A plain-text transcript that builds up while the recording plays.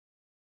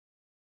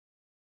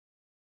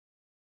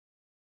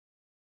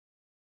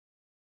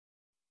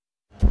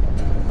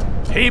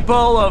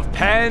People of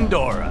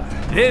Pandora,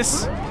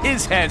 this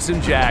is Handsome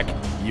Jack,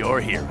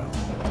 your hero.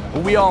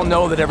 We all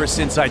know that ever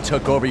since I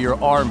took over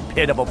your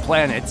armpit of a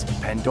planet,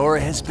 Pandora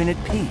has been at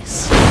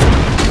peace.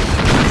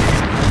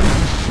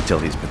 Until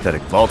these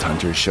pathetic vault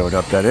hunters showed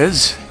up, that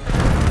is.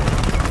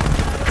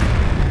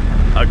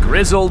 A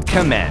grizzled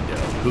commando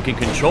who can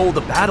control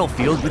the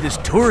battlefield with his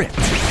turret.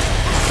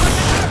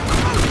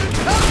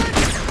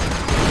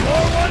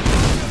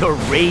 The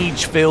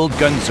rage-filled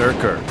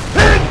gunzerker.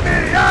 Hit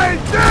me, I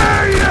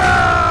dare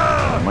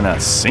you! When a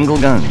single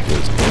gun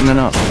feels good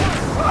enough.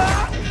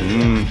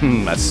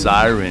 A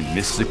siren,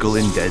 mystical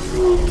and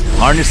deadly,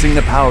 harnessing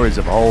the powers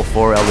of all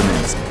four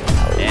elements.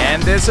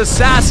 And this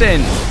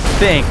assassin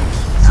thing.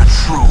 The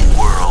true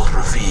world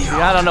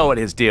revealed. I don't know what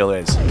his deal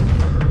is.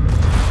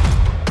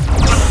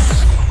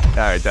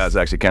 Alright, that was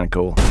actually kind of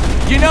cool.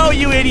 You know,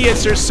 you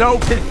idiots are so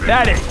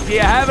pathetic. Do you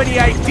have any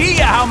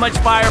idea how much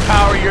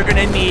firepower you're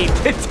gonna need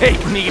to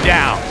take me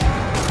down?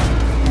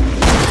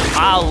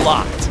 A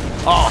lot.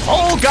 A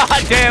whole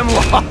goddamn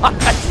lot.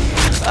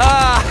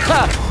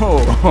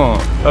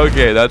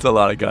 Okay, that's a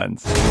lot of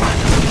guns.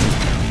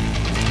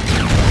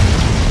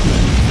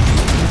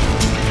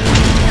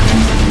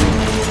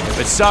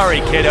 But sorry,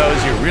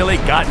 kiddos, you really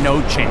got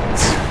no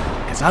chance.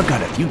 Because I've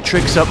got a few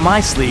tricks up my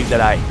sleeve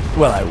that I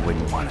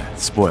wouldn't want to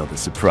spoil the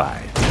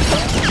surprise.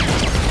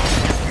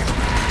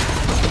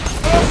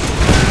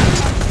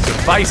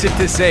 Suffice it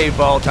to say,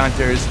 Vault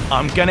Hunters,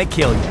 I'm gonna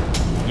kill you.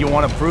 You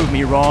want to prove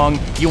me wrong?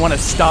 You want to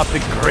stop the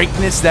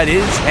greatness that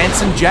is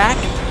Handsome Jack?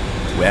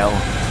 Well,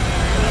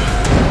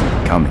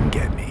 come and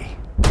get me.